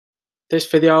This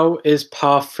video is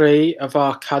part 3 of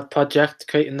our CAD project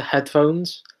creating the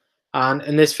headphones, and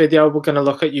in this video we're going to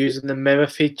look at using the mirror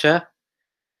feature,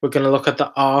 we're going to look at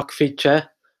the arc feature,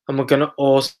 and we're going to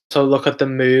also look at the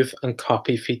move and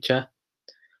copy feature.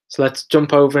 So let's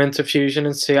jump over into Fusion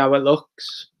and see how it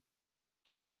looks.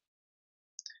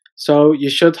 So you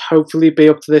should hopefully be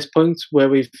up to this point where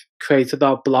we've created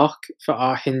our block for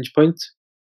our hinge point.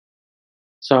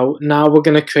 So now we're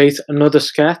going to create another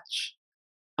sketch.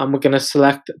 And we're going to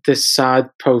select this side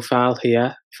profile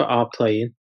here for our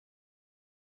plane.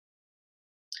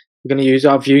 We're going to use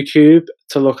our view cube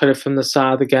to look at it from the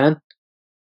side again.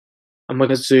 And we're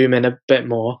going to zoom in a bit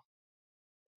more.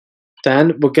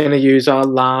 Then we're going to use our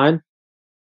line.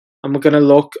 And we're going to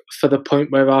look for the point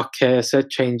where our cursor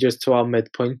changes to our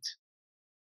midpoint.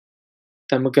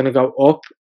 Then we're going to go up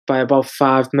by about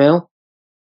 5 mil.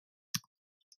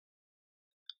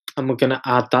 And we're going to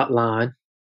add that line.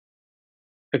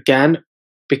 Again,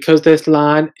 because this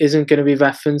line isn't going to be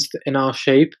referenced in our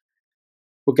shape,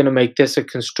 we're going to make this a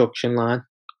construction line.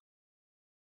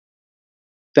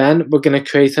 Then we're going to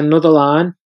create another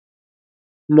line.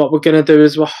 And what we're going to do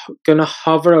is we're going to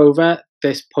hover over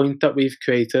this point that we've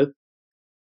created.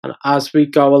 And as we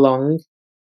go along,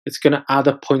 it's going to add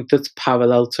a point that's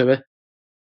parallel to it.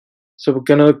 So we're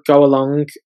going to go along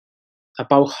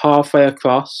about halfway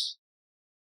across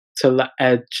to the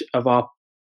edge of our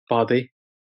body.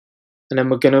 And then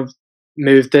we're going to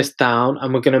move this down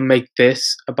and we're going to make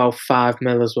this about 5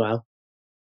 mil as well.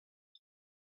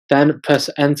 Then press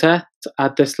enter to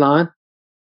add this line.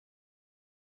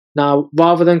 Now,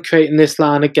 rather than creating this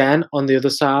line again on the other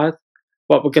side,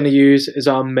 what we're going to use is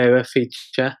our mirror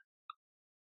feature.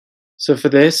 So for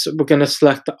this, we're going to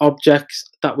select the objects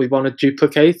that we want to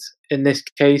duplicate. In this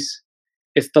case,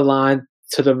 it's the line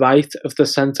to the right of the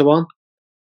center one.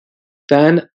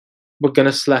 Then we're going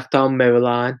to select our mirror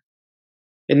line.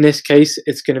 In this case,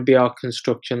 it's going to be our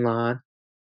construction line.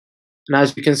 And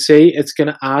as you can see, it's going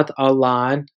to add our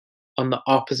line on the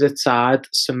opposite side,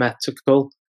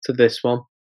 symmetrical to this one.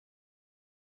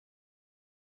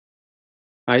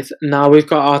 Right, now we've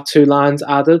got our 2 lines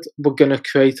added, we're going to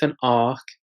create an arc.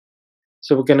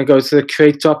 So we're going to go to the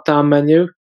Create drop-down menu.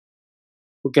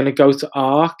 We're going to go to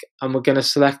Arc, and we're going to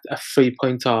select a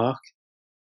 3-point arc.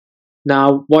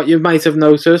 Now, what you might have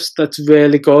noticed that's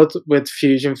really good with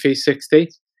Fusion 360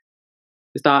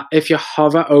 is that if you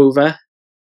hover over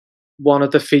one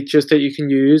of the features that you can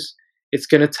use, it's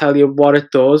going to tell you what it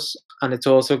does, and it's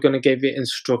also going to give you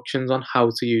instructions on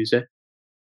how to use it.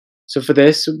 So for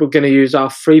this, we're going to use our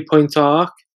 3-point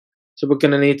arc. So we're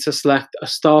going to need to select a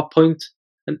start point,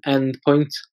 an end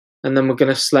point, and then we're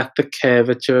going to select the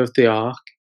curvature of the arc.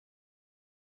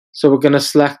 So we're going to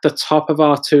select the top of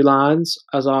our 2 lines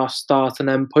as our start and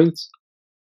end point.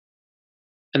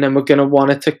 And then we're going to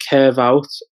want it to curve out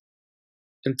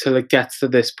until it gets to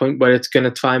this point where it's going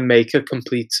to try and make a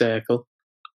complete circle.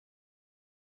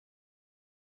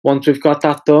 Once we've got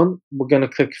that done, we're going to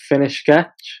click Finish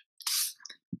Sketch.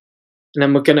 And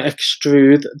then we're going to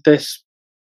extrude this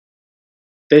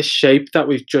shape that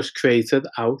we've just created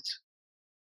out.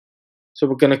 So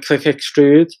we're going to click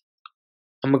Extrude.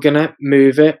 And we're going to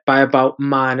move it by about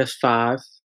 -5.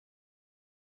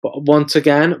 But once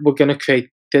again, we're going to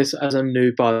create this as a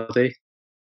new body.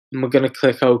 And we're going to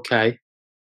click OK.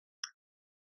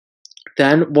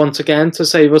 Then, once again, to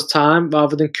save us time,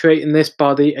 rather than creating this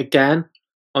body again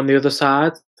on the other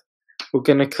side, we're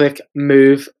going to click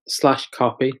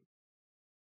Move/Copy.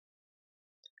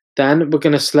 Then we're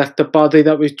going to select the body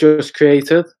that we've just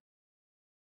created.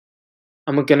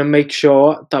 And we're going to make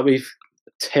sure that we've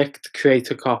ticked Create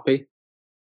a Copy.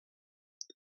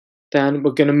 Then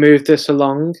we're going to move this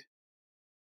along.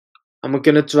 And we're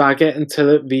going to drag it until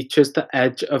it reaches the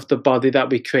edge of the body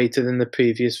that we created in the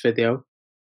previous video.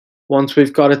 Once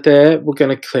we've got it there, we're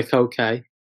going to click OK.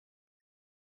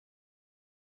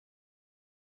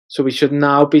 So we should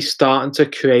now be starting to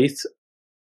create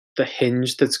the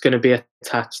hinge that's going to be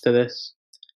attached to this.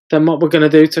 Then what we're going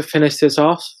to do to finish this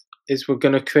off is we're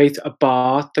going to create a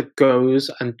bar that goes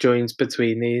and joins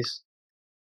between these.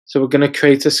 So we're going to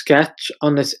create a sketch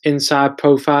on this inside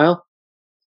profile.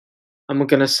 And we're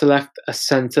going to select a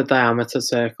center diameter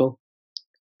circle.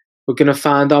 We're going to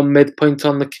find our midpoint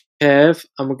on the curve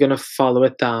and we're going to follow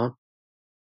it down.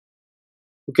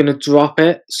 We're going to drop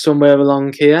it somewhere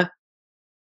along here.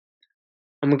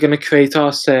 And we're going to create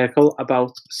our circle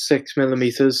about 6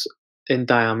 millimeters in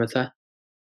diameter.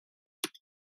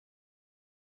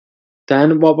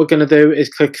 Then what we're going to do is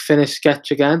click Finish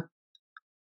Sketch again.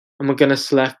 And we're going to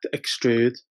select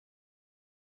Extrude.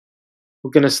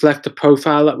 We're going to select the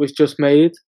profile that we've just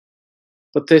made.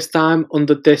 But this time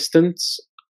under Distance,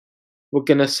 we're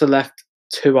going to select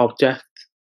 2 objects.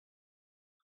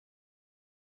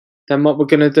 Then what we're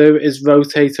going to do is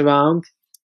rotate around,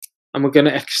 and we're going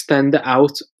to extend it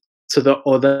out to the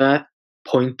other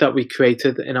point that we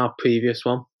created in our previous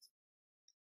one.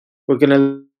 We're going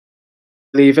to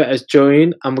leave it as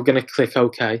join, and we're going to click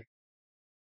OK.